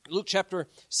Luke chapter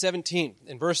 17,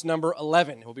 in verse number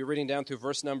 11. We'll be reading down through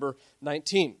verse number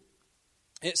 19.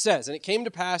 It says, "And it came to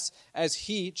pass, as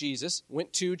he, Jesus,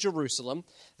 went to Jerusalem,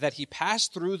 that he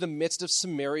passed through the midst of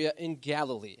Samaria and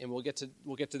Galilee." And we'll get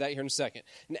to that here in a second.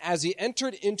 "And as he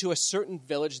entered into a certain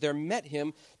village, there met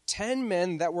him 10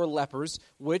 men that were lepers,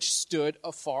 which stood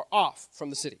afar off from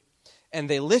the city. And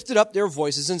they lifted up their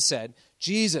voices and said,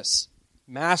 'Jesus,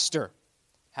 Master,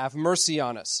 have mercy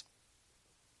on us.'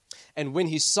 And when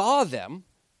he saw them,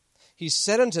 he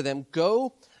said unto them,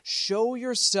 'Go, show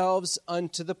yourselves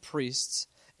unto the priests.'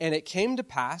 And it came to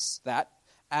pass that,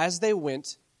 as they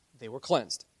went, they were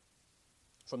cleansed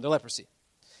from their leprosy.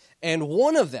 And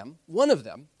one of them,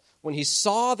 when he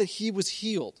saw that he was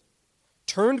healed,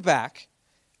 turned back,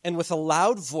 and with a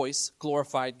loud voice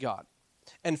glorified God,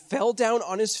 and fell down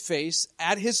on his face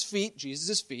at his feet,"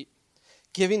 Jesus' feet,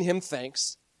 "giving him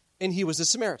thanks, and he was a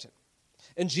Samaritan.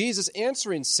 And Jesus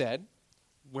answering said,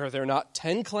 'Were there not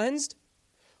 10 cleansed?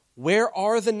 Where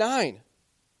are the 9?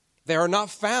 They are not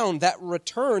found that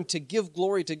return to give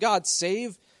glory to God,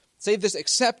 save this,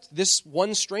 except this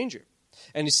one stranger.'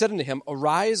 And he said unto him,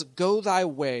 'Arise, go thy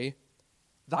way,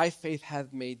 thy faith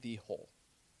hath made thee whole.'"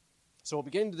 So we'll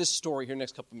begin into this story here in the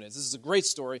next couple of minutes. This is a great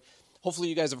story. Hopefully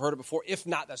you guys have heard it before. If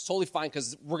not, that's totally fine,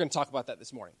 because we're going to talk about that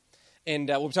this morning. And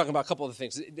we'll be talking about a couple of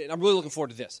things. I'm really looking forward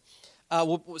to this.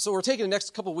 So we're taking the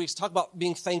next couple of weeks to talk about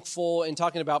being thankful and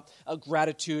talking about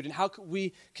gratitude and how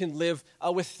we can live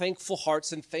with thankful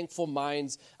hearts and thankful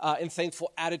minds and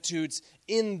thankful attitudes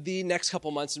in the next couple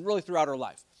of months and really throughout our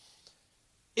life.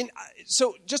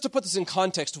 So just to put this in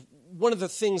context, one of the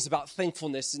things about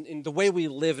thankfulness in the way we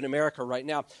live in America right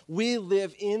now, we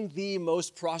live in the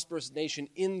most prosperous nation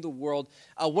in the world,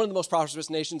 one of the most prosperous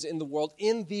nations in the world,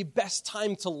 in the best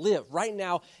time to live. Right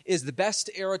now is the best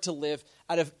era to live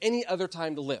out of any other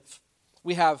time to live.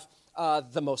 We have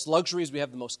the most luxuries, we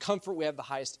have the most comfort, we have the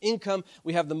highest income,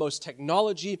 we have the most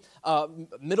technology.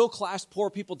 Middle-class poor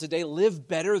people today live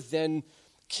better than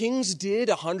kings did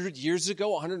 100 years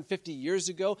ago, 150 years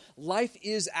ago. Life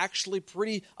is actually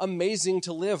pretty amazing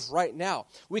to live right now.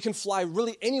 We can fly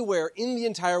really anywhere in the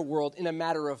entire world in a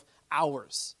matter of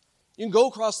hours. You can go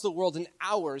across the world in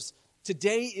hours.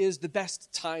 Today is the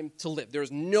best time to live. There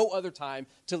is no other time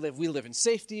to live. We live in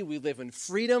safety. We live in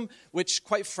freedom, which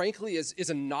quite frankly is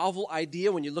a novel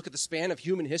idea when you look at the span of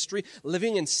human history.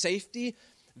 Living in safety,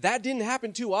 that didn't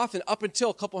happen too often up until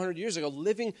a couple hundred years ago.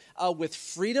 Living with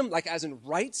freedom, like as in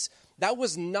rights, that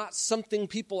was not something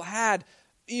people had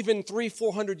even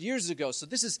 300-400 years ago. So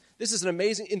this is an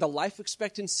amazing, in the life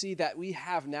expectancy that we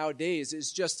have nowadays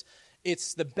is just,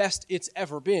 it's the best it's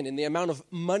ever been. In the amount of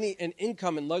money and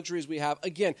income and luxuries we have,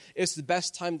 again, it's the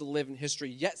best time to live in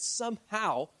history. Yet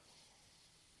somehow,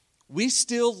 we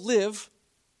still live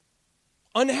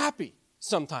unhappy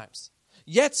sometimes.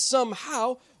 Yet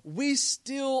somehow, we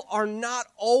still are not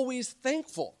always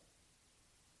thankful.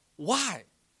 Why?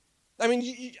 I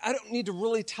mean, I don't need to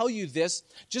really tell you this.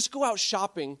 Just go out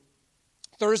shopping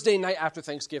Thursday night after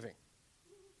Thanksgiving.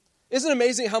 Isn't it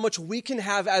amazing how much we can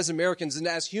have as Americans and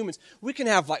as humans? We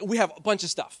have a bunch of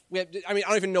stuff. I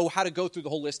don't even know how to go through the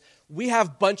whole list. We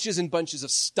have bunches and bunches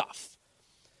of stuff.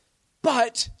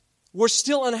 But we're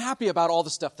still unhappy about all the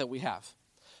stuff that we have.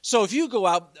 So if you go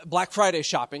out Black Friday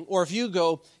shopping, or if you're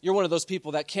one of those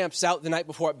people that camps out the night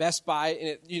before at Best Buy,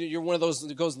 and you're one of those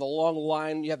that goes in the long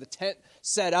line, you have the tent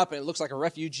set up, and it looks like a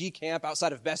refugee camp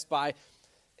outside of Best Buy.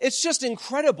 It's just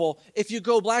incredible if you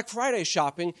go Black Friday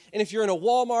shopping, and if you're in a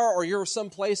Walmart or you're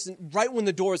someplace and right when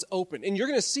the doors open, and you're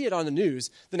going to see it on the news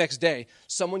the next day,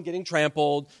 someone getting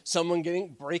trampled, someone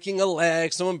breaking a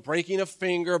leg, someone breaking a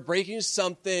finger, breaking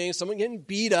something, someone getting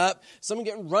beat up, someone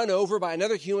getting run over by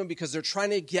another human because they're trying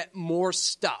to get more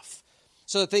stuff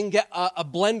so that they can get a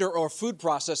blender or a food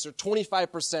processor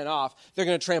 25% off. They're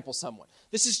going to trample someone.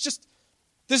 This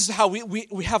is how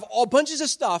we have all bunches of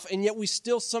stuff, and yet we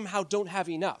still somehow don't have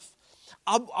enough.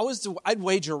 I'd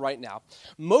wager right now,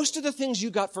 most of the things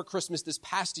you got for Christmas this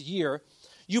past year,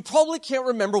 you probably can't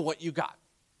remember what you got.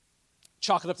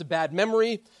 Chalk it up to bad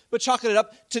memory, but chalk it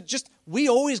up to we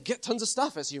always get tons of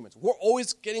stuff as humans. We're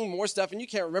always getting more stuff, and you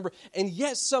can't remember. And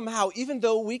yet somehow, even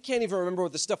though we can't even remember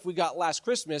what the stuff we got last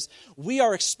Christmas, we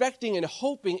are expecting and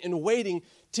hoping and waiting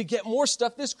to get more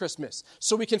stuff this Christmas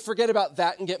so we can forget about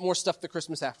that and get more stuff the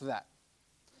Christmas after that.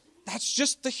 That's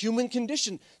just the human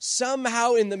condition.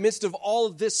 Somehow in the midst of all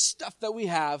of this stuff that we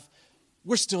have,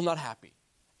 we're still not happy.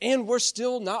 And we're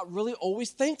still not really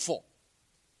always thankful.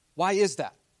 Why is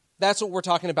that? That's what we're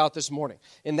talking about this morning.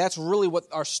 And that's really what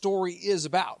our story is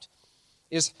about.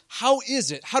 Is how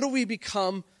do we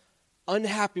become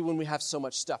unhappy when we have so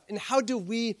much stuff? And how do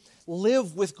we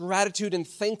live with gratitude and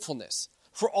thankfulness?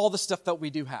 for all the stuff that we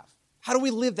do have? How do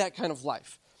we live that kind of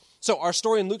life? So our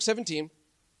story in Luke 17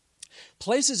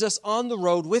 places us on the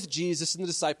road with Jesus and the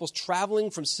disciples, traveling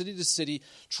from city to city,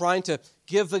 trying to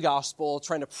give the gospel,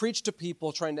 trying to preach to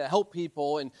people, trying to help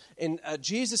people. And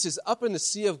Jesus is up in the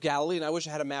Sea of Galilee, and I wish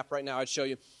I had a map right now, I'd show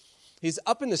you. He's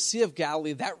up in the Sea of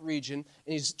Galilee, that region,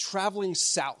 and he's traveling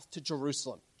south to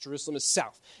Jerusalem. Jerusalem is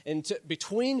south. And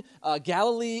between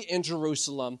Galilee and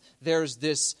Jerusalem, there's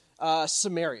this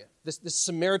Samaria, this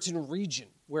Samaritan region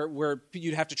where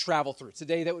you'd have to travel through.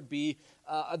 Today, that would be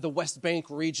the West Bank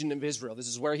region of Israel. This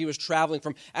is where he was traveling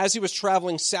from. As he was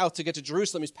traveling south to get to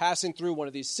Jerusalem, he's passing through one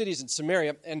of these cities in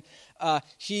Samaria, and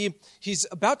he's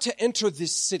about to enter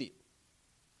this city.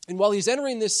 And while he's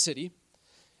entering this city,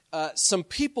 some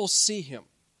people see him.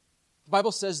 The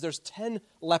Bible says there's 10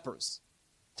 lepers.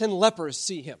 10 lepers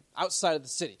see him outside of the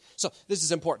city. So this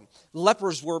is important.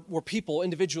 Lepers were people,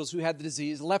 individuals who had the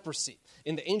disease leprosy.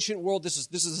 In the ancient world, this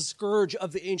is a scourge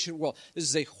of the ancient world. This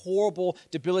is a horrible,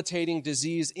 debilitating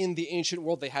disease in the ancient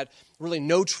world. They had really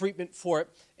no treatment for it.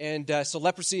 And so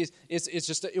leprosy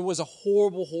it was a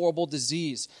horrible, horrible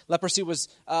disease. Leprosy was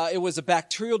a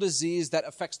bacterial disease that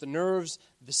affects the nerves,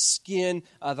 the skin,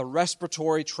 the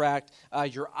respiratory tract,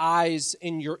 your eyes,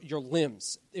 and your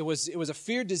limbs. It was a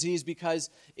feared disease because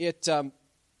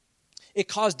it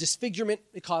caused disfigurement,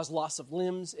 it caused loss of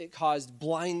limbs, it caused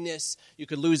blindness, you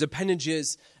could lose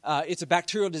appendages. It's a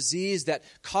bacterial disease that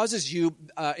causes you,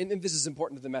 and this is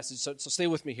important to the message, so stay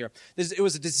with me here. It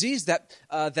was a disease that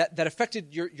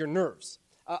affected your nerves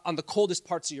on the coldest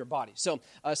parts of your body. So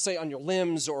say on your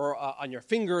limbs or on your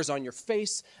fingers, on your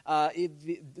face,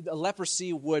 the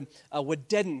leprosy would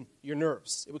deaden your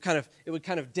nerves. It would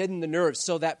kind of deaden the nerves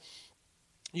so that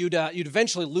you'd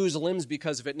eventually lose limbs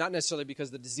because of it, not necessarily because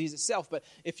of the disease itself, but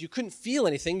if you couldn't feel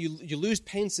anything, you lose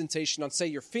pain sensation on, say,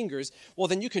 your fingers, well,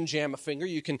 then you can jam a finger,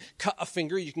 you can cut a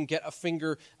finger, you can get a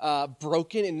finger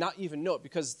broken and not even know it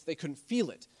because they couldn't feel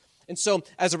it. And so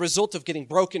as a result of getting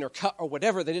broken or cut or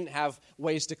whatever, they didn't have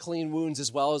ways to clean wounds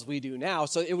as well as we do now,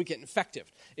 so it would get infected.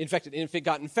 And if it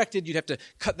got infected, you'd have to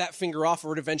cut that finger off or it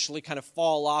would eventually kind of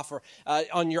fall off. Or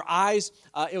on your eyes,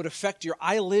 it would affect your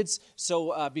eyelids.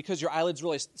 So because your eyelids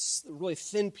really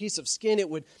thin piece of skin, it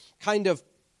would kind of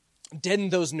deaden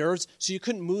those nerves, so you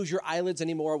couldn't move your eyelids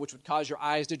anymore, which would cause your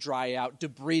eyes to dry out,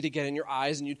 debris to get in your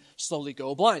eyes, and you'd slowly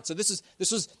go blind. So this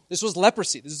was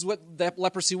leprosy. This is what that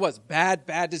leprosy was: bad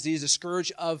disease, a scourge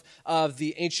of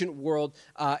the ancient world.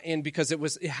 And because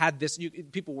it had this,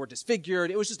 people were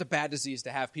disfigured. It was just a bad disease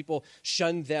to have. People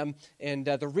shunned them, and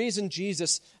the reason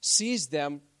Jesus sees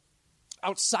them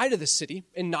outside of the city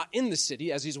and not in the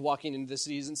city, as he's walking into the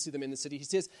city, he doesn't see them in the city. He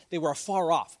says they were afar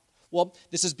off. Well,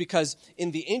 this is because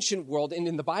in the ancient world and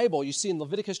in the Bible, you see in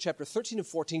Leviticus chapter 13 and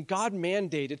 14, God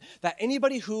mandated that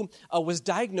anybody who was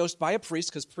diagnosed by a priest,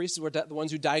 because priests were the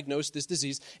ones who diagnosed this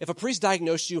disease, if a priest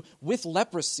diagnosed you with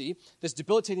leprosy, this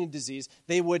debilitating disease,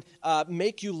 they would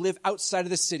make you live outside of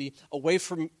the city, away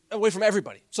from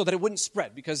everybody, so that it wouldn't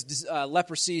spread, because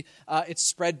leprosy, it's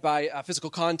spread by physical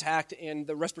contact and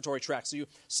the respiratory tract. So you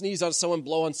sneeze on someone,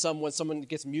 blow on someone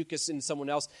gets mucus in someone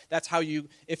else. That's how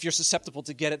if you're susceptible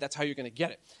to get it, that's how you're going to get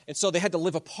it. And so they had to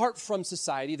live apart from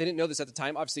society. They didn't know this at the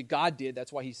time. Obviously, God did.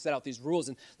 That's why he set out these rules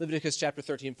in Leviticus chapter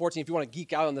 13 and 14. If you want to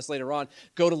geek out on this later on,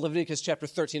 go to Leviticus chapter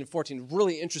 13 and 14.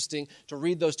 Really interesting to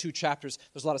read those two chapters.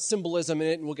 There's a lot of symbolism in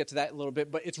it, and we'll get to that in a little bit.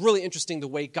 But it's really interesting the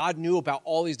way God knew about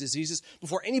all these diseases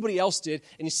before anybody else did,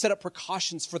 and he set up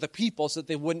precautions for the people so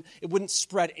that it wouldn't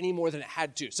spread any more than it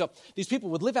had to. So these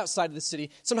people would live outside of the city,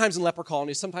 sometimes in leper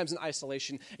colonies, sometimes in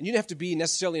isolation, and you didn't have to be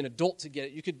necessarily an adult to get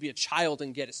it. You could be a child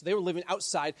and get it. So they were living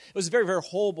outside. It was a very, very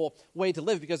horrible way to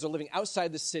live because they're living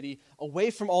outside the city, away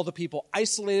from all the people,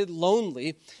 isolated,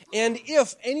 lonely. And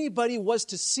if anybody was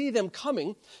to see them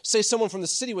coming, say someone from the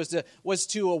city was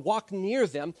to walk near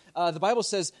them, the Bible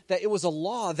says that it was a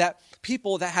law that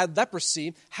people that had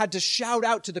leprosy had to shout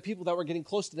out to the people that were getting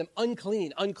close to them,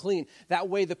 unclean, unclean. That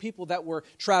way the people that were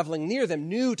traveling near them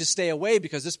knew to stay away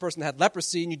because this person had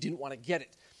leprosy and you didn't want to get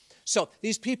it. So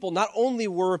these people not only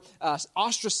were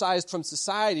ostracized from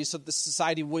society so the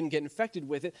society wouldn't get infected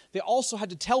with it, they also had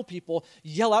to tell people,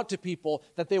 yell out to people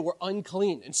that they were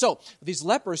unclean. And so these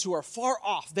lepers who are far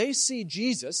off, they see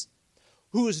Jesus,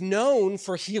 who is known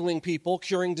for healing people,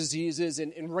 curing diseases,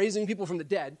 and raising people from the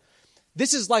dead.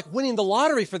 This is like winning the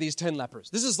lottery for these 10 lepers.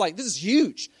 This is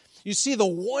huge. You see the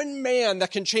one man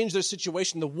that can change their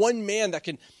situation, the one man that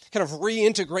can kind of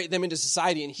reintegrate them into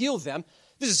society and heal them.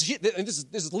 This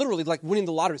is literally like winning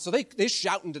the lottery. So they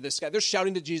shout into this guy. They're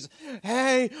shouting to Jesus,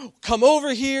 "Hey, come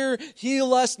over here,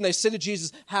 heal us." And they say to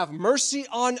Jesus, "Have mercy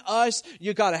on us.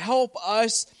 You got to help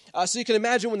us." So you can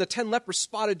imagine when the 10 lepers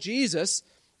spotted Jesus,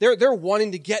 they're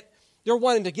wanting to get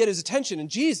his attention. And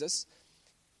Jesus,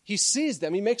 he sees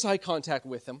them. He makes eye contact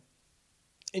with them.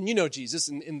 And you know Jesus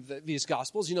in these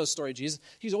Gospels. You know the story of Jesus.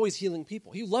 He's always healing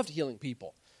people. He loved healing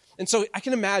people. And so I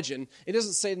can imagine, it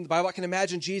doesn't say it in the Bible, I can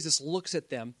imagine Jesus looks at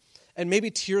them and maybe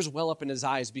tears well up in his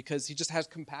eyes because he just has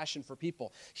compassion for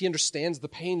people. He understands the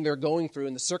pain they're going through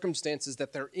and the circumstances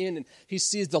that they're in, and he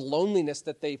sees the loneliness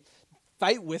that they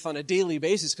fight with on a daily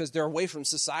basis because they're away from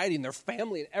society and their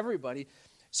family and everybody.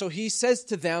 So he says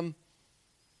to them,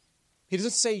 he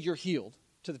doesn't say you're healed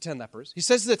to the 10 lepers. He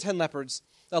says to the 10 lepers,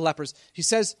 he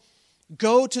says,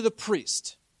 go to the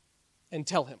priest and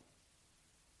tell him.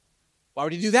 Why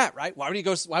would he do that, right? Why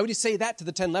would he say that to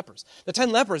the 10 lepers? The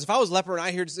 10 lepers, if I was a leper and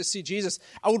I here to see Jesus,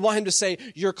 I would want him to say,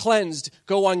 you're cleansed,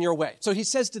 go on your way. So he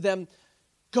says to them,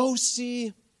 go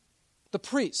see the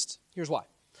priest. Here's why.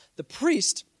 The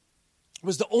priest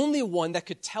was the only one that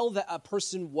could tell that a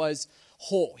person was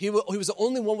whole. He was the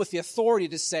only one with the authority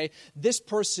to say, this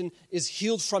person is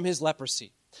healed from his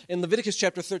leprosy. In Leviticus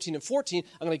chapter 13 and 14,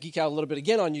 I'm going to geek out a little bit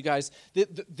again on you guys.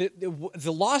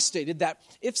 The law stated that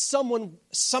if someone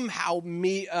somehow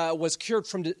was cured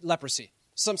from leprosy,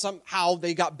 somehow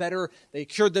they got better, they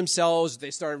cured themselves,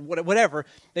 they started whatever,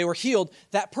 they were healed,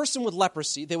 that person with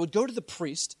leprosy, they would go to the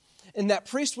priest, and that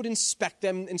priest would inspect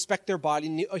their body,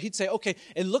 and he'd say, okay,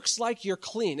 it looks like you're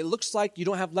clean. It looks like you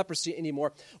don't have leprosy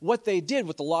anymore. What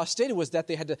the law stated was that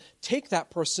they had to take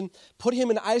that person, put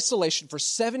him in isolation for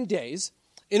 7 days,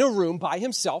 in a room by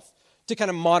himself to kind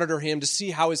of monitor him, to see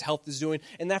how his health is doing.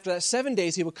 And after that 7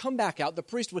 days, he would come back out. The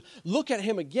priest would look at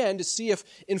him again to see if,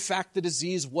 in fact, the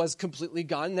disease was completely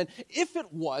gone. And then if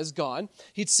it was gone,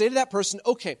 he'd say to that person,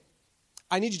 okay,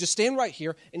 I need you to stand right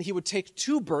here. And he would take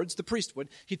 2 birds, the priest would.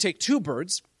 He'd take 2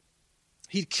 birds,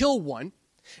 he'd kill one,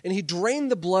 and he'd drain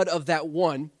the blood of that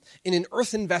one in an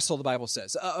earthen vessel, the Bible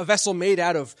says. A vessel made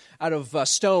out of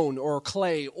stone or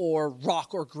clay or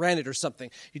rock or granite or something.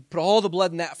 He'd put all the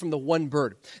blood in that from the one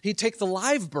bird. He'd take the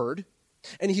live bird,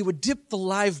 and he would dip the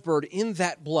live bird in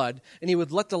that blood, and he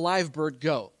would let the live bird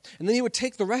go. And then he would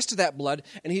take the rest of that blood,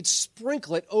 and he'd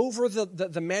sprinkle it over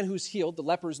the man who's healed, the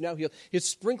leper who's now healed. He'd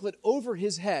sprinkle it over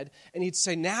his head, and he'd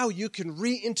say, now you can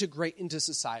reintegrate into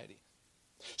society.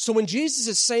 So when Jesus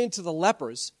is saying to the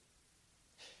lepers,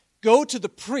 go to the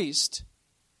priest,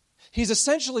 he's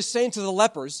essentially saying to the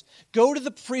lepers, go to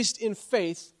the priest in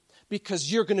faith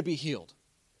because you're going to be healed.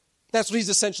 That's what he's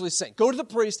essentially saying. Go to the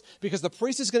priest because the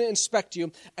priest is going to inspect you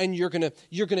and you're going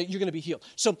to be healed.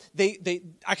 So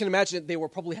I can imagine that they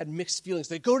probably had mixed feelings.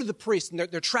 They go to the priest and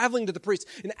they're traveling to the priest.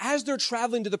 And as they're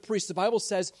traveling to the priest, the Bible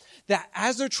says that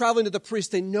as they're traveling to the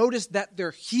priest, they notice that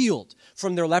they're healed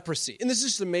from their leprosy. And this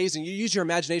is just amazing. You use your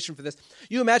imagination for this.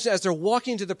 You imagine as they're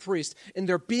walking to the priest and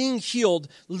they're being healed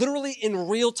literally in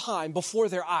real time before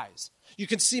their eyes. You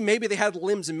can see maybe they had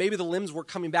limbs and maybe the limbs were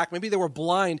coming back. Maybe they were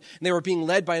blind and they were being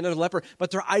led by another leper,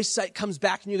 but their eyesight comes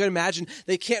back, and you can imagine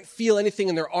they can't feel anything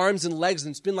in their arms and legs,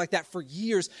 and it's been like that for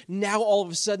years. Now all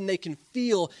of a sudden they can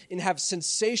feel and have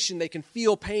sensation. They can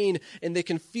feel pain and they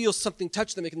can feel something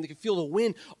touch them. They can feel the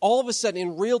wind. All of a sudden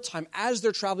in real time as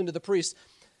they're traveling to the priest,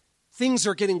 things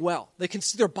are getting well. They can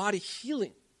see their body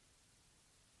healing.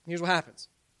 Here's what happens.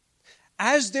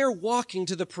 As they're walking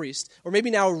to the priest, or maybe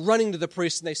now running to the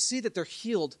priest, and they see that they're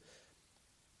healed,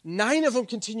 9 of them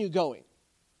continue going.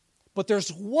 But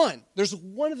there's one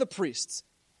of the priests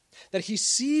that he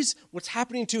sees what's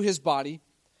happening to his body,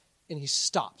 and he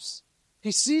stops.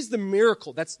 He sees the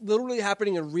miracle that's literally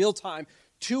happening in real time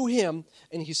to him,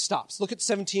 and he stops. Look at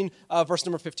 17, verse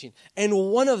number 15. And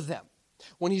one of them,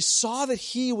 when he saw that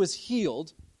he was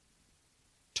healed,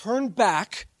 turned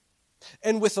back,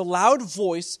 and with a loud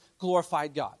voice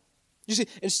glorified God. You see,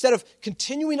 instead of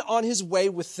continuing on his way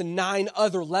with the 9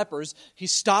 other lepers, he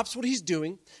stops what he's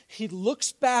doing, he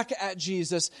looks back at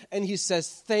Jesus, and he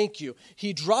says, thank you.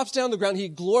 He drops down on the ground, he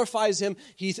glorifies him.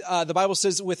 The Bible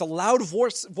says with a loud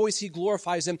voice he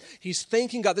glorifies him. He's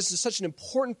thanking God. This is such an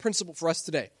important principle for us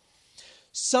today.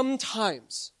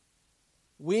 Sometimes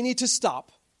we need to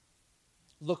stop,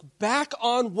 look back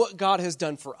on what God has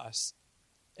done for us,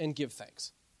 and give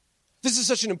thanks. This is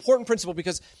such an important principle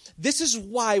because this is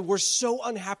why we're so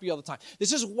unhappy all the time.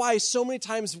 This is why so many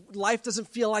times life doesn't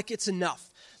feel like it's enough.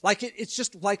 Like it's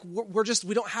just like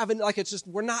we don't have it. Like it's just,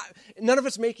 none of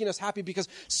it's making us happy because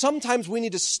sometimes we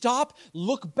need to stop,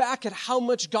 look back at how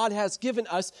much God has given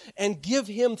us and give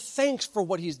him thanks for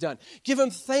what he's done. Give him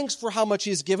thanks for how much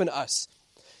he's given us.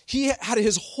 He had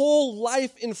his whole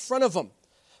life in front of him.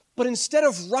 But instead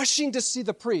of rushing to see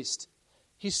the priest,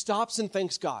 he stops and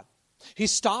thanks God. He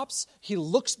stops, he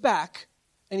looks back,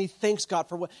 and he thanks God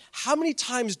for what. How many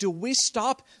times do we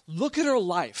stop, look at our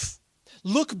life,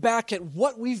 look back at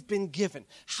what we've been given,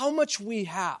 how much we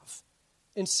have,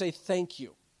 and say, thank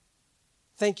you.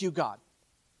 Thank you, God,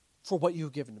 for what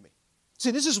you've given to me. See,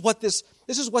 this is what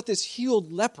this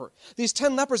healed leper, these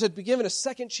 10 lepers had been given a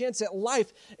second chance at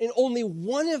life, and only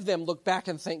one of them looked back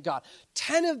and thanked God.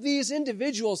 10 of these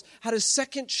individuals had a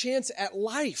second chance at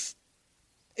life,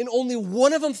 and only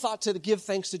one of them thought to give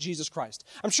thanks to Jesus Christ.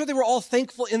 I'm sure they were all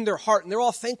thankful in their heart, and they're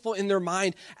all thankful in their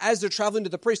mind as they're traveling to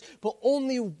the priest, but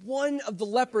only one of the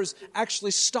lepers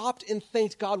actually stopped and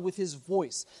thanked God with his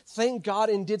voice, thanked God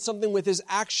and did something with his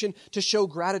action to show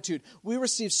gratitude. We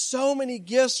receive so many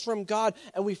gifts from God,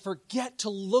 and we forget to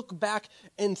look back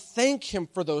and thank him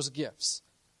for those gifts.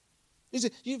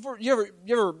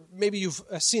 Maybe you've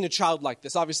seen a child like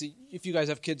this. Obviously, if you guys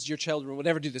have kids, your children would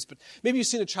never do this, but maybe you've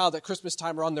seen a child at Christmas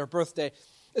time or on their birthday.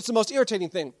 It's the most irritating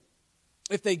thing.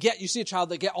 If you see a child,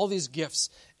 they get all these gifts,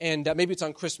 and maybe it's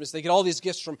on Christmas. They get all these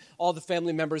gifts from all the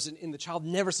family members, and the child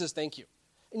never says thank you.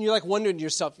 And you're like wondering to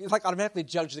yourself, you like automatically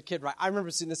judge the kid, right? I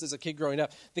remember seeing this as a kid growing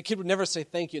up. The kid would never say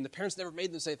thank you, and the parents never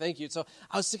made them say thank you. So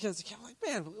I was thinking, I'm like,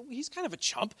 man, he's kind of a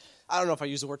chump. I don't know if I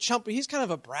use the word chump, but he's kind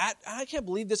of a brat. I can't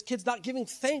believe this kid's not giving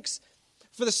thanks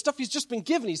for the stuff he's just been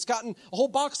given. He's gotten a whole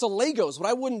box of Legos, what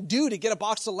I wouldn't do to get a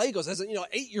box of Legos as an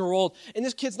 8-year-old, and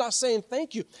this kid's not saying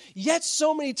thank you. Yet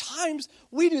so many times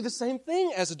we do the same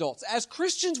thing as adults. As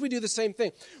Christians, we do the same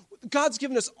thing. God's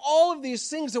given us all of these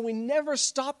things, and we never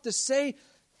stop to say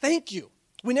thank you.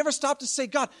 We never stop to say,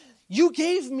 God, you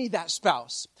gave me that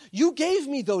spouse. You gave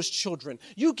me those children.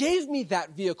 You gave me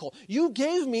that vehicle. You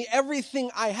gave me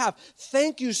everything I have.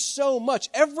 Thank you so much.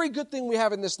 Every good thing we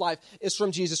have in this life is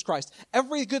from Jesus Christ.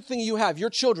 Every good thing you have,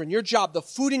 your children, your job, the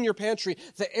food in your pantry,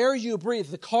 the air you breathe,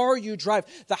 the car you drive,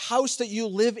 the house that you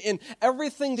live in,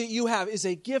 everything that you have is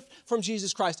a gift from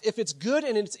Jesus Christ. If it's good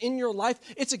and it's in your life,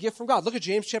 it's a gift from God. Look at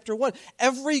James chapter 1.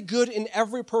 Every good and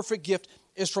every perfect gift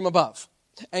is from above,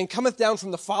 and cometh down from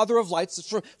the Father of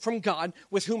lights, from God,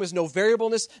 with whom is no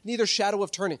variableness, neither shadow of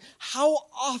turning. How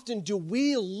often do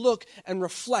we look and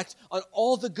reflect on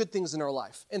all the good things in our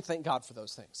life and thank God for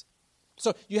those things?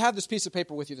 So you have this piece of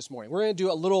paper with you this morning. We're going to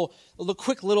do a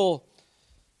quick little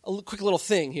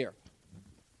thing here.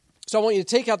 So I want you to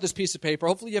take out this piece of paper.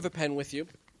 Hopefully you have a pen with you.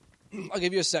 I'll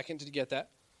give you a second to get that.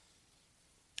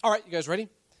 All right, you guys ready?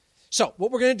 So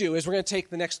what we're going to do is we're going to take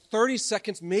the next 30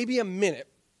 seconds, maybe a minute,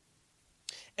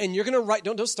 and you're going to write,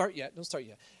 don't start yet.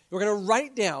 You're going to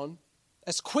write down,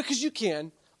 as quick as you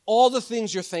can, all the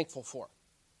things you're thankful for.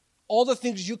 All the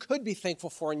things you could be thankful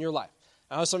for in your life.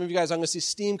 I know some of you guys, I'm going to see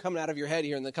steam coming out of your head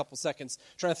here in a couple seconds,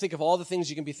 trying to think of all the things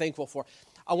you can be thankful for.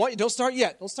 I want you, don't start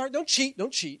yet. Don't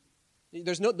cheat.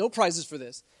 There's no prizes for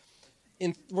this.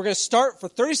 And we're going to start for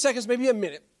 30 seconds, maybe a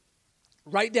minute.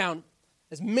 Write down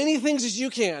as many things as you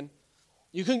can.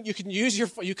 You can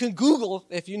Google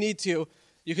if you need to.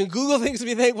 You can Google things to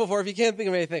be thankful for if you can't think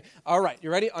of anything. All right, you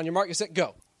ready? On your mark, get set,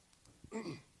 go.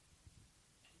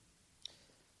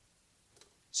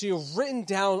 So you've written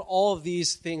down all of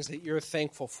these things that you're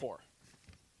thankful for.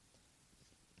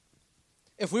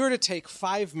 If we were to take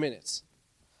 5 minutes,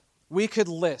 we could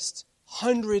list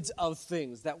hundreds of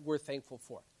things that we're thankful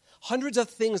for. Hundreds of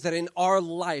things that in our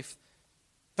life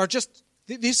are just,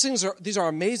 these are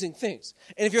amazing things.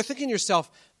 And if you're thinking to yourself,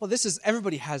 well,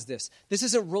 everybody has this. This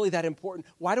isn't really that important.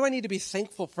 Why do I need to be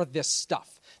thankful for this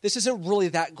stuff? This isn't really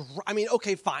that,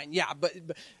 okay, fine, yeah, but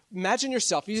imagine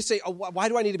yourself. You just say, why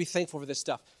do I need to be thankful for this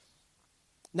stuff?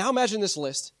 Now imagine this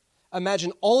list.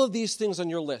 Imagine all of these things on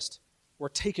your list were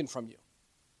taken from you.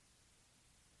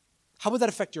 How would that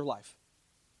affect your life?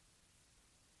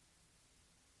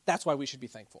 That's why we should be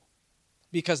thankful.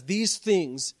 Because these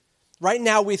things, right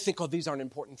now we think, these aren't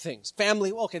important things.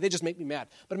 Family, okay, they just make me mad.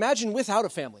 But imagine without a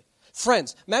family.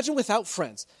 Friends, imagine without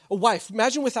friends. A wife,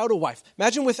 imagine without a wife.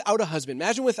 Imagine without a husband.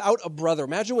 Imagine without a brother.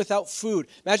 Imagine without food.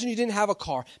 Imagine you didn't have a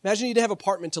car. Imagine you didn't have an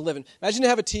apartment to live in. Imagine you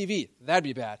didn't have a TV. That'd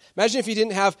be bad. Imagine if you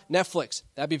didn't have Netflix.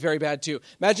 That'd be very bad too.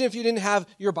 Imagine if you didn't have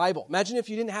your Bible. Imagine if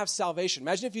you didn't have salvation.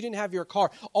 Imagine if you didn't have your car.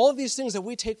 All of these things that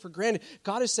we take for granted,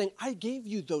 God is saying, I gave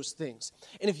you those things.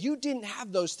 And if you didn't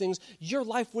have those things, your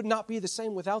life would not be the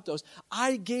same without those.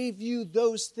 I gave you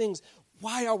those things.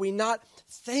 Why are we not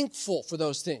thankful for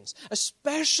those things?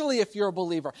 Especially if you're a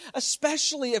believer.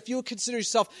 Especially if you would consider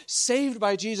yourself saved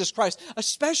by Jesus Christ.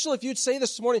 Especially if you'd say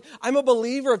this morning, I'm a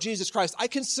believer of Jesus Christ. I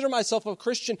consider myself a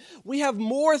Christian. We have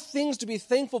more things to be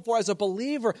thankful for as a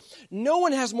believer. No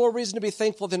one has more reason to be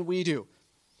thankful than we do.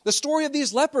 The story of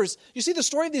these lepers, you see, the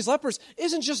story of these lepers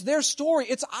isn't just their story.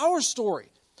 It's our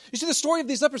story. You see the story of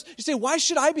these lepers. You say, why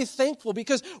should I be thankful?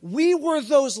 Because we were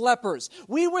those lepers.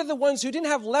 We were the ones who didn't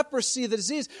have leprosy, the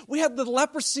disease. We had the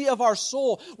leprosy of our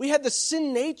soul. We had the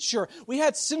sin nature. We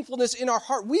had sinfulness in our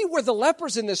heart. We were the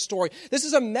lepers in this story. This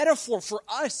is a metaphor for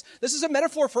us. This is a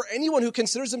metaphor for anyone who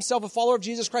considers himself a follower of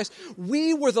Jesus Christ.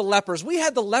 We were the lepers. We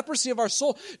had the leprosy of our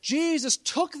soul. Jesus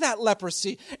took that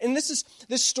leprosy. And this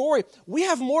story, we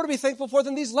have more to be thankful for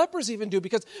than these lepers even do,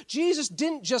 because Jesus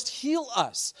didn't just heal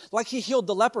us like he healed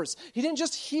the lepers. He didn't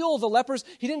just heal the lepers.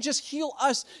 He didn't just heal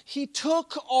us. He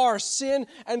took our sin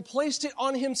and placed it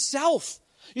on himself.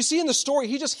 You see in the story,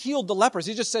 he just healed the lepers.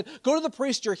 He just said, go to the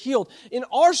priest, you're healed. In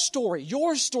our story,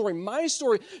 your story, my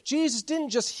story, Jesus didn't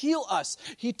just heal us.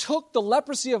 He took the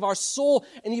leprosy of our soul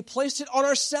and he placed it on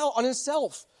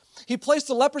himself. He placed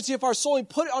the leprosy of our soul, he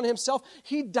put it on himself.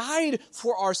 He died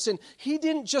for our sin. He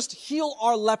didn't just heal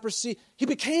our leprosy, he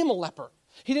became a leper.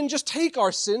 He didn't just take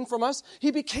our sin from us,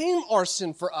 he became our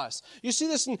sin for us. You see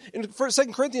this in 2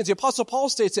 Corinthians, the Apostle Paul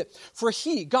states it, for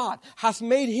he, God, hath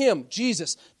made him,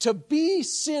 Jesus, to be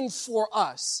sin for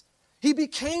us. He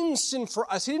became sin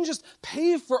for us. He didn't just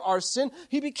pay for our sin.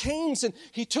 He became sin.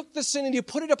 He took the sin and he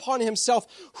put it upon himself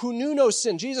who knew no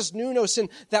sin. Jesus knew no sin,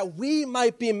 that we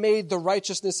might be made the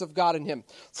righteousness of God in him.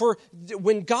 For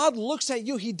when God looks at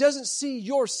you, he doesn't see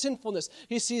your sinfulness.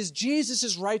 He sees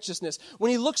Jesus' righteousness. When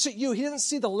he looks at you, he doesn't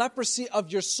see the leprosy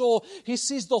of your soul. He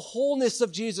sees the wholeness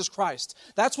of Jesus Christ.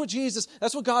 That's what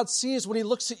God sees when he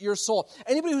looks at your soul.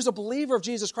 Anybody who's a believer of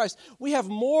Jesus Christ, we have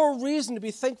more reason to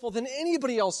be thankful than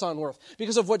anybody else on earth,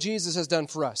 because of what Jesus has done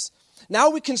for us.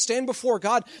 Now we can stand before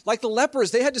God like the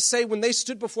lepers. They had to say, when they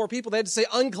stood before people, they had to say,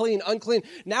 unclean, unclean.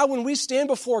 Now when we stand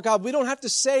before God, we don't have to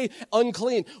say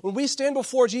unclean. When we stand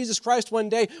before Jesus Christ one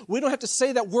day, we don't have to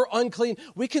say that we're unclean.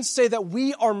 We can say that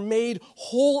we are made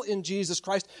whole in Jesus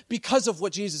Christ because of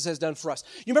what Jesus has done for us.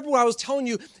 You remember when I was telling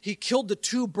you, he killed the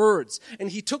 2 birds,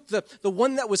 and he took the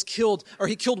one that was killed, or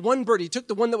he killed one bird, he took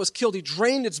the one that was killed, he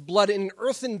drained its blood in an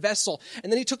earthen vessel,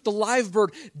 and then he took the live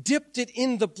bird, dipped it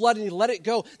in the blood, and he let it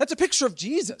go. That's a picture of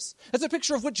Jesus. That's a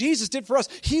picture of what Jesus did for us.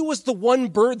 He was the one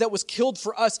bird that was killed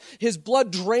for us. His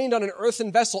blood drained on an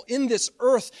earthen vessel in this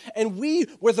earth, and we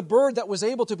were the bird that was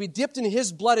able to be dipped in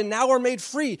his blood and now are made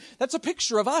free. That's a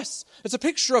picture of us. It's a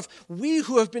picture of we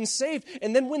who have been saved.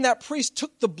 And then when that priest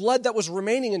took the blood that was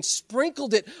remaining and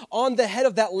sprinkled it on the head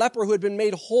of that leper who had been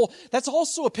made whole, that's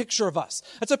also a picture of us.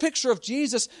 That's a picture of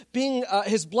Jesus being,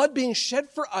 his blood being shed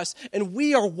for us, and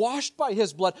we are washed by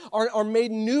his blood, are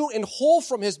made new and whole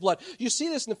from his blood. You see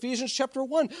this in Ephesians chapter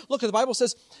 1. Look, the Bible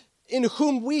says, in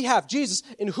whom we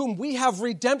have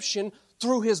redemption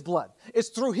through his blood. It's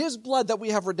through his blood that we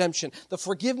have redemption, the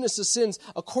forgiveness of sins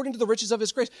according to the riches of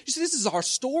his grace. You see, this is our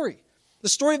story. The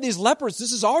story of these lepers,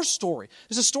 this is our story.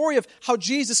 It's a story of how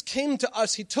Jesus came to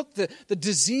us. He took the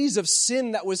disease of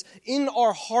sin that was in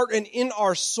our heart and in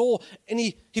our soul, and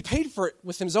he paid for it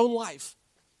with his own life.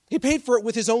 He paid for it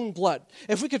with his own blood.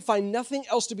 If we could find nothing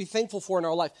else to be thankful for in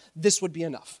our life, this would be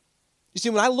enough. You see,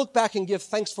 when I look back and give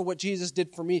thanks for what Jesus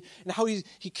did for me and how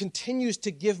he continues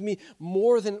to give me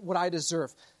more than what I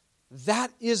deserve,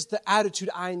 that is the attitude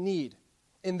I need.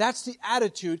 And that's the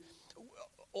attitude,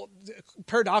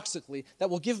 paradoxically, that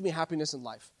will give me happiness in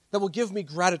life, that will give me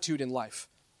gratitude in life.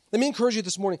 Let me encourage you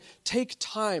this morning, take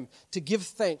time to give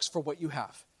thanks for what you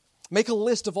have. Make a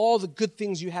list of all the good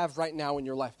things you have right now in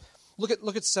your life. Look at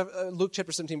Luke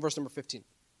chapter 17, verse number 15.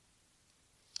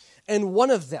 And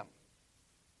one of them,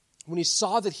 when he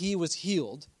saw that he was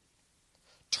healed,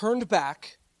 turned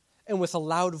back and with a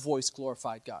loud voice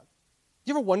glorified God.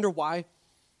 You ever wonder why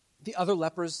the other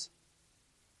lepers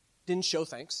didn't show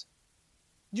thanks?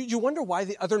 You wonder why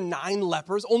the other 9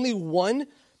 lepers, only one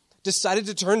decided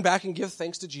to turn back and give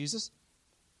thanks to Jesus?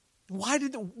 Why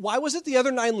was it the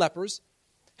other 9 lepers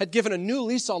had given a new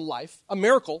lease on life, a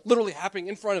miracle literally happening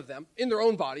in front of them, in their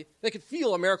own body? They could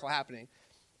feel a miracle happening,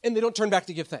 and they don't turn back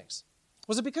to give thanks.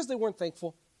 Was it because they weren't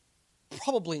thankful?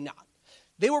 Probably not.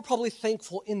 They were probably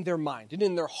thankful in their mind and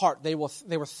in their heart. They were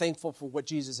thankful for what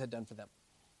Jesus had done for them.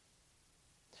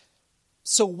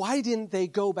 So why didn't they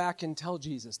go back and tell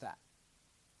Jesus that?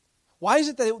 Why is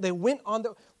it that they went on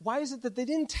why is it that they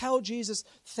didn't tell Jesus,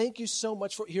 thank you so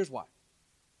much for, here's why.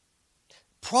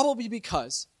 Probably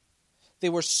because they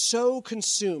were so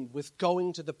consumed with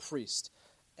going to the priest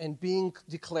and being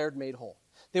declared made whole.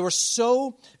 They were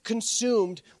so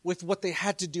consumed with what they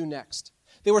had to do next.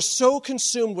 They were so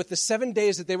consumed with the 7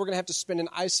 days that they were going to have to spend in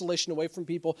isolation away from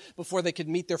people before they could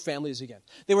meet their families again.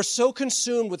 They were so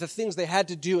consumed with the things they had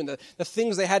to do and the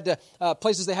things they had to,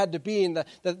 places they had to be, and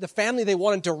the family they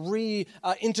wanted to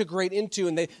reintegrate into,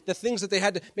 and the things that they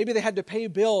had to, maybe they had to pay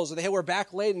bills, or they were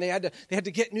back late and they had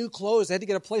to get new clothes, they had to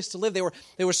get a place to live.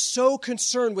 They were so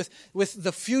concerned with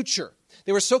the future.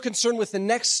 They were so concerned with the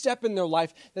next step in their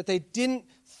life that they didn't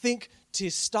think to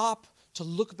stop, to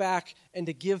look back, and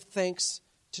to give thanks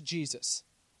to Jesus.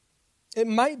 It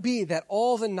might be that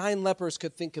all the 9 lepers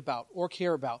could think about or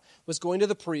care about was going to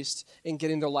the priest and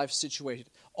getting their life situated.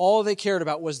 All they cared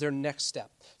about was their next step.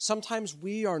 Sometimes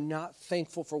we are not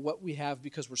thankful for what we have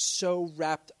because we're so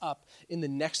wrapped up in the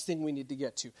next thing we need to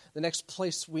get to, the next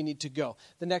place we need to go,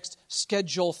 the next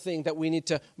schedule thing that we need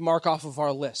to mark off of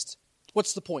our list.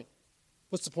 What's the point?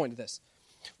 What's the point of this?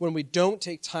 When we don't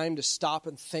take time to stop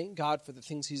and thank God for the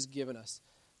things He's given us,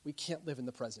 we can't live in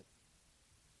the present.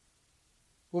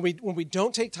 When we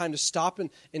don't take time to stop and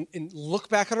look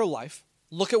back at our life,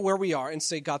 look at where we are and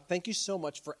say, God, thank you so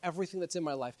much for everything that's in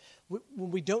my life. When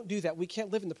we don't do that, we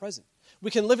can't live in the present. We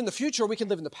can live in the future, or we can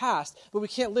live in the past, but we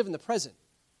can't live in the present.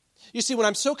 You see, when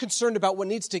I'm so concerned about what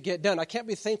needs to get done, I can't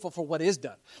be thankful for what is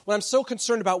done. When I'm so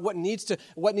concerned about what needs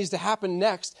to happen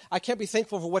next, I can't be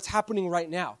thankful for what's happening right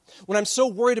now. When I'm so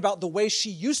worried about the way she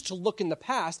used to look in the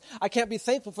past, I can't be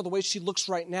thankful for the way she looks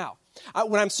right now.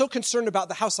 When I'm so concerned about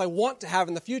the house I want to have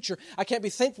in the future, I can't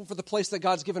be thankful for the place that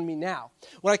God's given me now.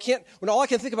 When all I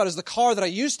can think about is the car that I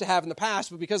used to have in the past,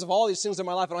 but because of all these things in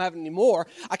my life, I don't have it anymore,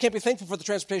 I can't be thankful for the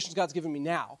transportation God's given me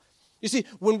now. You see,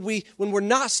 when we're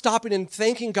not stopping and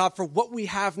thanking God for what we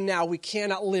have now, we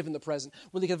cannot live in the present.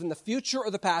 We live in the future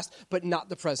or the past, but not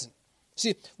the present.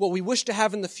 See, what we wish to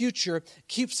have in the future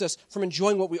keeps us from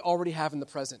enjoying what we already have in the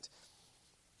present.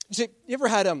 You see, you ever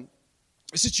had a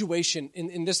situation,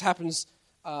 and this happens,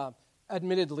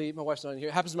 admittedly, my wife's not in here,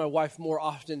 it happens to my wife more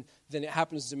often than it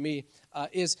happens to me,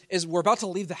 is we're about to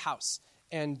leave the house,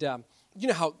 and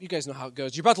you guys know how it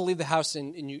goes. You're about to leave the house,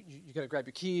 and you got to grab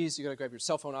your keys. You got to grab your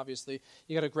cell phone, obviously.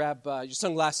 You got to grab your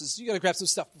sunglasses. You got to grab some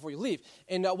stuff before you leave.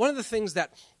 And one of the things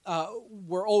that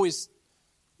we're always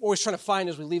trying to find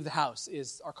as we leave the house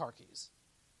is our car keys.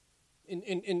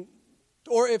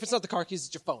 Or if it's not the car keys,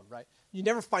 it's your phone, right? You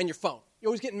never find your phone. You're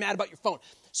always getting mad about your phone.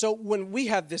 So when we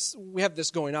have this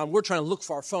going on, we're trying to look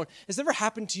for our phone. Has it ever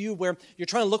happened to you where you're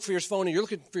trying to look for your phone and you're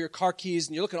looking for your car keys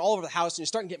and you're looking all over the house and you're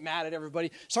starting to get mad at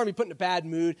everybody, starting to be put in a bad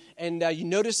mood, and you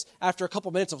notice after a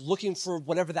couple minutes of looking for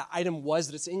whatever that item was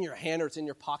that it's in your hand or it's in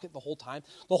your pocket the whole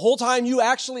time you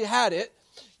actually had it,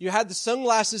 you had the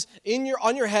sunglasses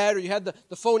on your head, or you had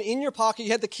the phone in your pocket,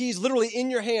 you had the keys literally in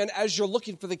your hand as you're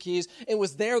looking for the keys, and it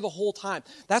was there the whole time.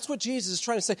 That's what Jesus is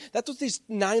trying to say. That's what these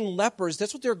 9 lepers,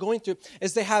 that's what they're going through,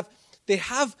 is they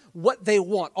have what they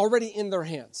want already in their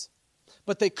hands.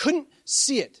 But they couldn't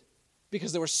see it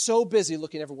because they were so busy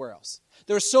looking everywhere else.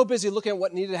 They were so busy looking at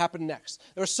what needed to happen next.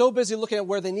 They were so busy looking at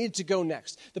where they needed to go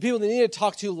next, the people they needed to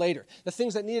talk to later, the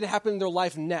things that needed to happen in their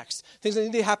life next, things that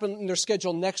needed to happen in their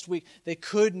schedule next week. They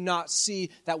could not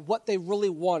see that what they really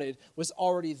wanted was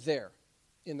already there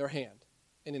in their hand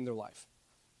and in their life.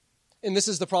 And this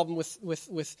is the problem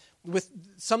with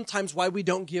sometimes why we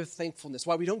don't give thankfulness,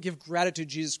 why we don't give gratitude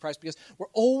to Jesus Christ, because we're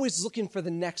always looking for the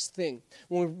next thing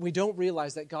when we don't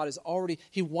realize that God is already,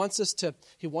 He wants us to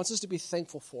be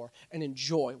thankful for and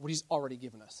enjoy what He's already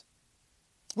given us,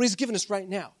 what He's given us right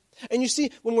now. And you see,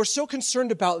 when we're so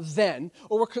concerned about then,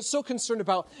 or we're so concerned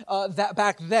about that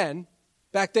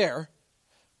back there,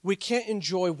 we can't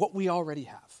enjoy what we already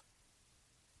have.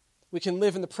 We can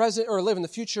live in the present or live in the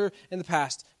future and the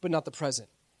past, but not the present.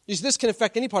 You see, this can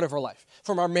affect any part of our life,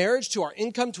 from our marriage to our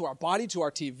income to our body to our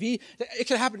TV. It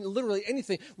can happen to literally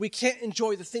anything. We can't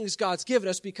enjoy the things God's given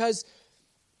us because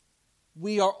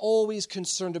we are always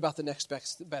concerned about the next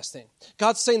best thing.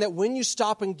 God's saying that when you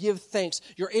stop and give thanks,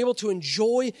 you're able to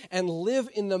enjoy and live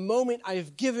in the moment I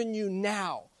have given you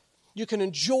now. You can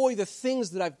enjoy the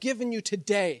things that I've given you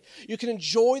today. You can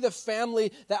enjoy the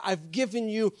family that I've given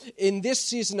you in this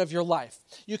season of your life.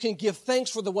 You can give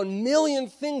thanks for the 1 million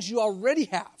things you already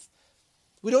have.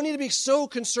 We don't need to be so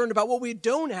concerned about what we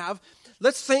don't have.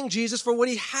 Let's thank Jesus for what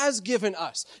He has given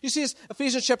us. You see, it's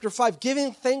Ephesians chapter 5,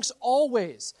 giving thanks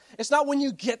always. It's not when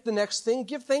you get the next thing.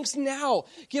 Give thanks now.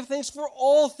 Give thanks for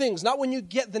all things. Not when you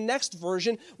get the next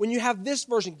version, when you have this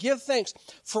version. Give thanks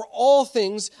for all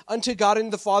things unto God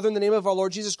and the Father in the name of our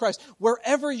Lord Jesus Christ.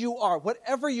 Wherever you are,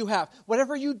 whatever you have,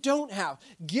 whatever you don't have,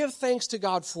 give thanks to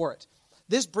God for it.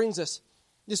 This brings us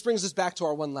back to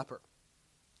our 1 leper.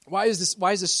 Why is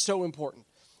this so important?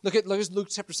 Look at Luke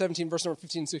chapter 17, verse number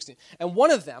 15 and 16. And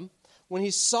one of them, when he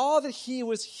saw that he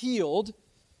was healed,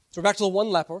 So we're back to the one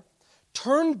leper,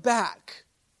 turned back,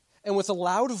 and with a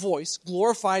loud voice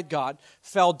glorified God,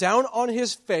 fell down on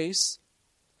his face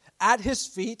at his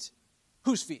feet.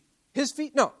 Whose feet? His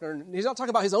feet? No, he's not talking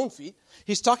about his own feet.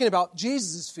 He's talking about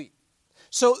Jesus' feet.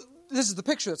 So this is the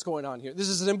picture that's going on here. This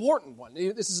is an important one.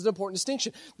 This is an important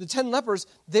distinction. The 10 lepers,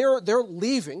 they're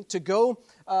leaving to go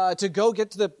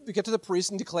get to the priest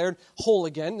and declared whole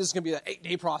again. This is going to be an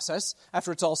 8-day process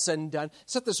after it's all said and done.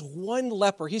 Except this one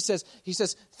leper, he says,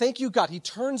 thank you, God. He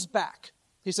turns back.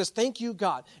 He says, thank you,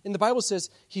 God. And the Bible says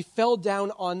he fell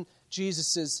down on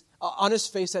on his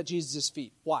face at Jesus'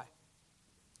 feet. Why?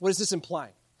 What is this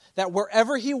implying? That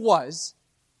wherever he was,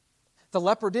 the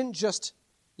leper didn't just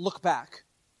look back.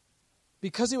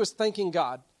 Because he was thanking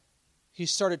God, he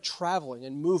started traveling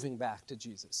and moving back to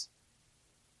Jesus.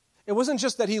 It wasn't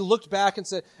just that he looked back and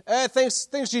said, thanks,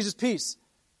 Jesus, peace.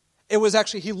 It was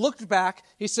actually, he looked back,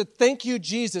 he said, thank you,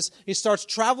 Jesus. He starts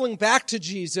traveling back to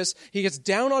Jesus. He gets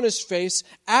down on his face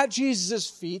at Jesus'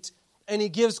 feet, and he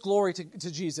gives glory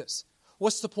to Jesus.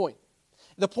 What's the point?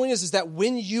 The point is that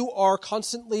when you are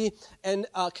constantly and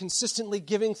consistently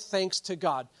giving thanks to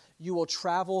God, you will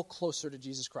travel closer to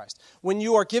Jesus Christ. When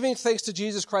you are giving thanks to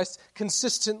Jesus Christ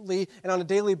consistently and on a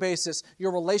daily basis,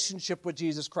 your relationship with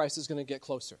Jesus Christ is going to get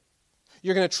closer.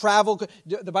 You're going to travel.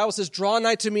 The Bible says, draw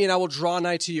nigh to me and I will draw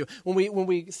nigh to you. When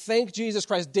we thank Jesus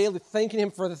Christ daily, thanking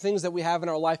him for the things that we have in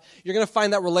our life, you're going to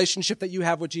find that relationship that you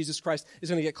have with Jesus Christ is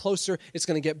going to get closer. It's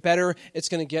going to get better. It's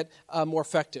going to get more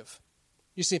effective.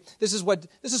 You see, this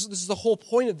is the whole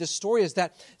point of this story, is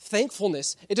that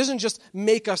thankfulness, it doesn't just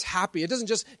make us happy. It doesn't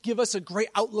just give us a great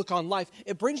outlook on life.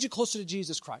 It brings you closer to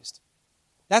Jesus Christ.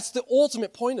 That's the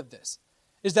ultimate point of this,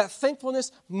 is that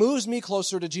thankfulness moves me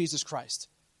closer to Jesus Christ.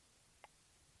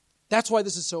 That's why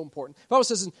this is so important. The Bible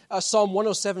says in Psalm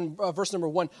 107, verse number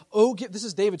 1, this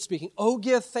is David speaking, "Oh,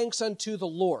 give thanks unto the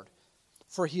Lord,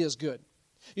 for he is good."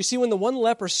 You see, when the one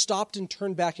leper stopped and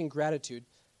turned back in gratitude,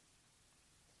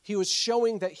 he was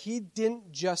showing that he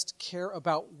didn't just care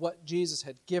about what Jesus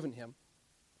had given him.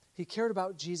 He cared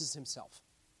about Jesus himself.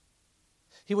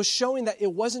 He was showing that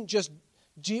it wasn't just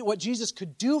what Jesus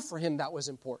could do for him that was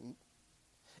important.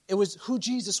 It was who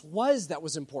Jesus was that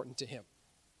was important to him.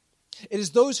 It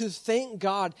is those who thank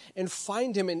God and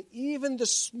find him in even the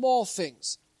small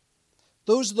things.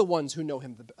 Those are the ones who know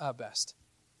him the best.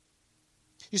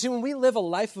 You see, when we live a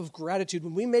life of gratitude,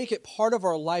 when we make it part of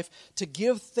our life to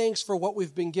give thanks for what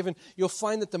we've been given, you'll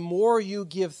find that the more you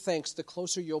give thanks, the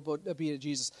closer you'll be to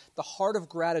Jesus. The heart of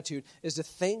gratitude is to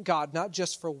thank God, not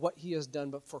just for what he has done,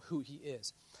 but for who he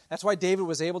is. That's why David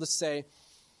was able to say,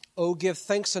 "Oh, give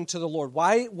thanks unto the Lord."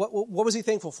 Why? What was he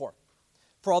thankful for?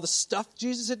 For all the stuff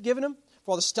Jesus had given him?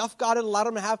 For all the stuff God had allowed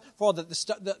him to have? For all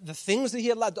the things that he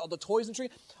had allowed, all the toys and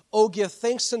tree? "Oh, give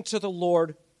thanks unto the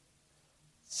Lord,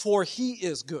 for he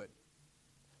is good,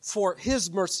 for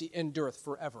his mercy endureth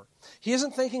forever." He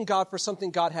isn't thanking God for something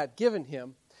God had given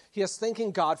him. He is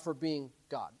thanking God for being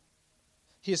God.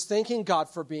 He is thanking God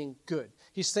for being good.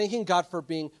 He's thanking God for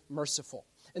being merciful.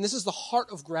 And this is the heart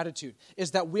of gratitude,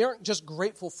 is that we aren't just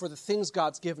grateful for the things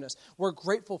God's given us. We're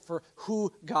grateful for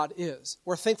who God is.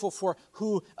 We're thankful for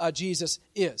who Jesus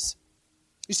is.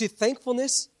 You see,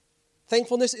 thankfulness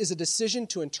is a decision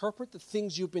to interpret the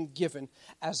things you've been given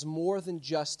as more than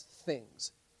just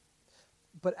things,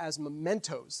 but as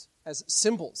mementos, as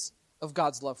symbols of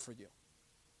God's love for you.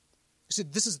 You see,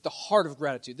 this is the heart of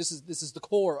gratitude. This is the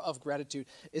core of gratitude,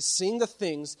 is seeing the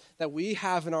things that we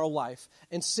have in our life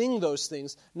and seeing those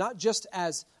things not just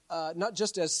as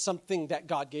something that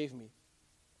God gave me,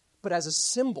 but as a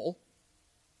symbol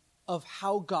of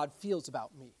how God feels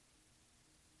about me.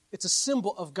 It's a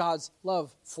symbol of God's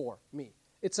love for me.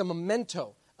 It's a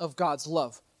memento of God's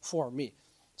love for me.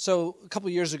 So a couple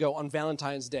years ago on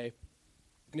Valentine's Day,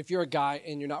 and if you're a guy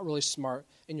and you're not really smart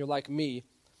and you're like me,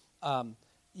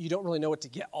 you don't really know what to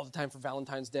get all the time for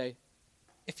Valentine's Day,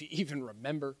 if you even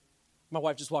remember. My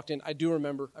wife just walked in. I do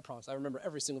remember. I promise. I remember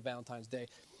every single Valentine's Day.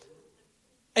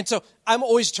 And so I'm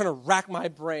always trying to rack my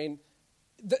brain.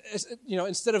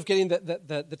 Instead of getting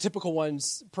the typical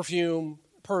ones, perfume,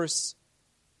 purse,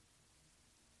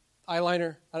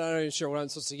 eyeliner. I'm not even sure what I'm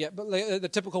supposed to get, but the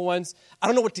typical ones, I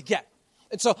don't know what to get.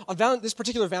 And so on this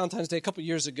particular Valentine's Day a couple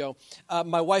years ago,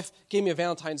 my wife gave me a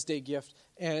Valentine's Day gift,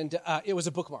 and it was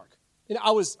a bookmark.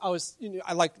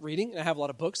 I like reading, and I have a lot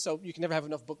of books, so you can never have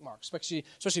enough bookmarks, especially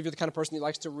if you're the kind of person who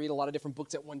likes to read a lot of different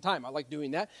books at one time. I like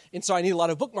doing that, and so I need a lot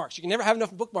of bookmarks. You can never have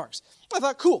enough bookmarks. I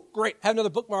thought, cool, great, have another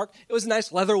bookmark. It was a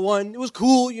nice leather one. It was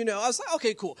cool, I was like,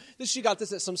 okay, cool. She got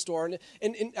this at some store, and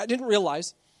I didn't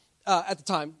realize at the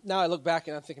time. Now I look back,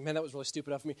 and I'm thinking, man, that was really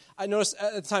stupid of me. I noticed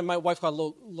at the time my wife got a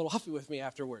little huffy with me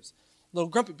afterwards. little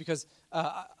grumpy because,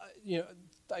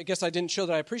 I guess I didn't show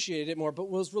that I appreciated it more, but it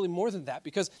was really more than that,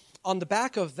 because on the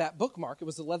back of that bookmark, it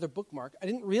was a leather bookmark, I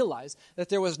didn't realize that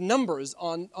there was numbers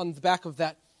on the back of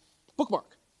that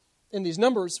bookmark. And these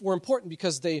numbers were important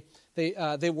because they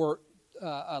were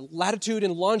latitude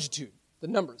and longitude, the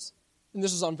numbers. And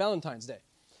this was on Valentine's Day.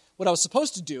 What I was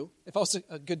supposed to do, if I was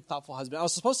a good, thoughtful husband, I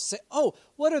was supposed to say, oh,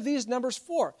 what are these numbers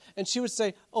for? And she would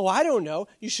say, oh, I don't know.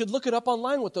 You should look it up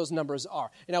online what those numbers are.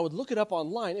 And I would look it up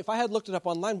online. If I had looked it up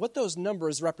online, what those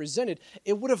numbers represented,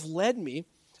 it would have led me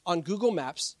on Google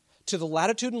Maps to the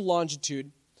latitude and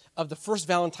longitude of the first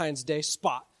Valentine's Day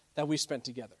spot that we spent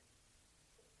together.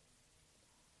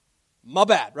 My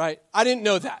bad, right? I didn't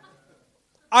know that.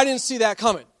 I didn't see that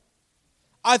coming.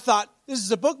 I thought, this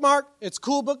is a bookmark. It's a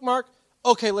cool bookmark.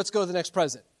 Okay, let's go to the next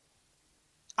present.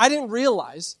 I didn't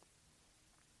realize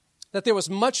that there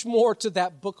was much more to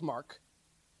that bookmark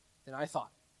than I thought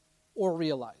or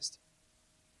realized.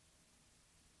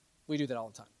 We do that all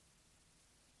the time.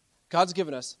 God's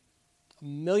given us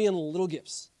 1 million little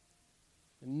gifts,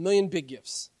 1 million big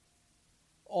gifts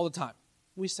all the time.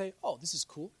 We say, oh, this is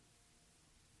cool.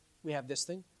 We have this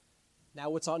thing. Now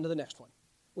what's on to the next one?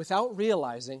 Without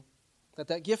realizing that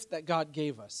that gift that God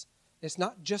gave us, it's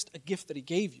not just a gift that he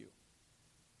gave you.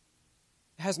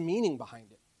 It has meaning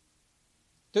behind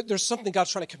it. There's something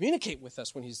God's trying to communicate with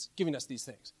us when he's giving us these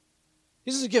things. He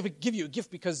doesn't give you a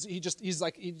gift because he just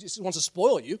wants to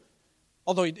spoil you,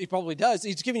 although he probably does.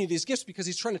 He's giving you these gifts because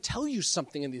he's trying to tell you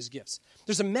something in these gifts.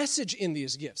 There's a message in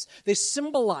these gifts. They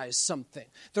symbolize something.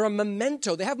 They're a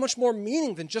memento. They have much more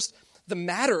meaning than just the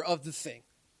matter of the thing.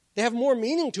 They have more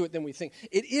meaning to it than we think.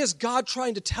 It is God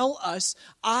trying to tell us,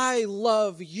 I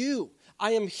love you.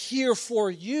 I am here for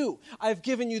you. I've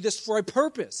given you this for a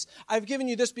purpose. I've given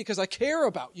you this because I care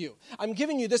about you. I'm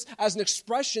giving you this as an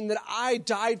expression that I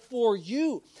died for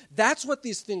you. That's what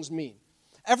these things mean.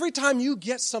 Every time you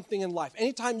get something in life,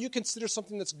 anytime you consider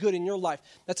something that's good in your life,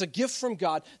 that's a gift from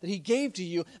God that he gave to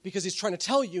you because he's trying to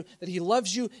tell you that he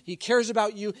loves you, he cares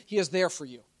about you, he is there for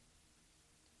you.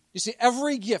 You see,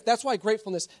 every gift, that's why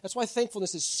thankfulness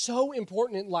is so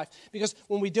important in life. Because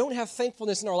when we don't have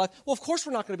thankfulness in our life, well, of course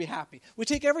we're not going to be happy. We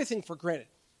take everything for granted.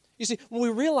 You see, when we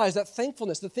realize that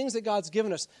thankfulness, the things that God's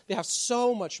given us, they have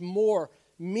so much more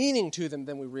meaning to them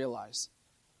than we realize.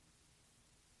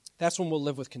 That's when we'll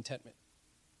live with contentment.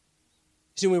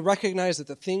 You see, when we recognize that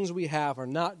the things we have are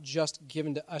not just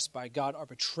given to us by God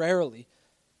arbitrarily,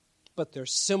 but they're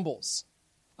symbols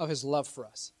of his love for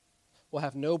us, we'll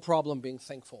have no problem being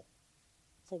thankful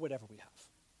for whatever we have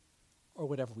or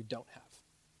whatever we don't have.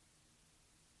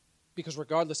 Because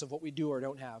regardless of what we do or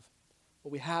don't have,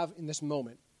 what we have in this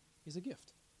moment is a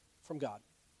gift from God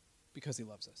because he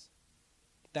loves us.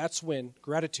 That's when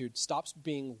gratitude stops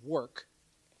being work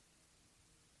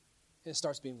and it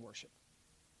starts being worship.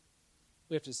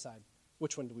 We have to decide,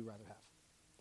 which one do we rather have?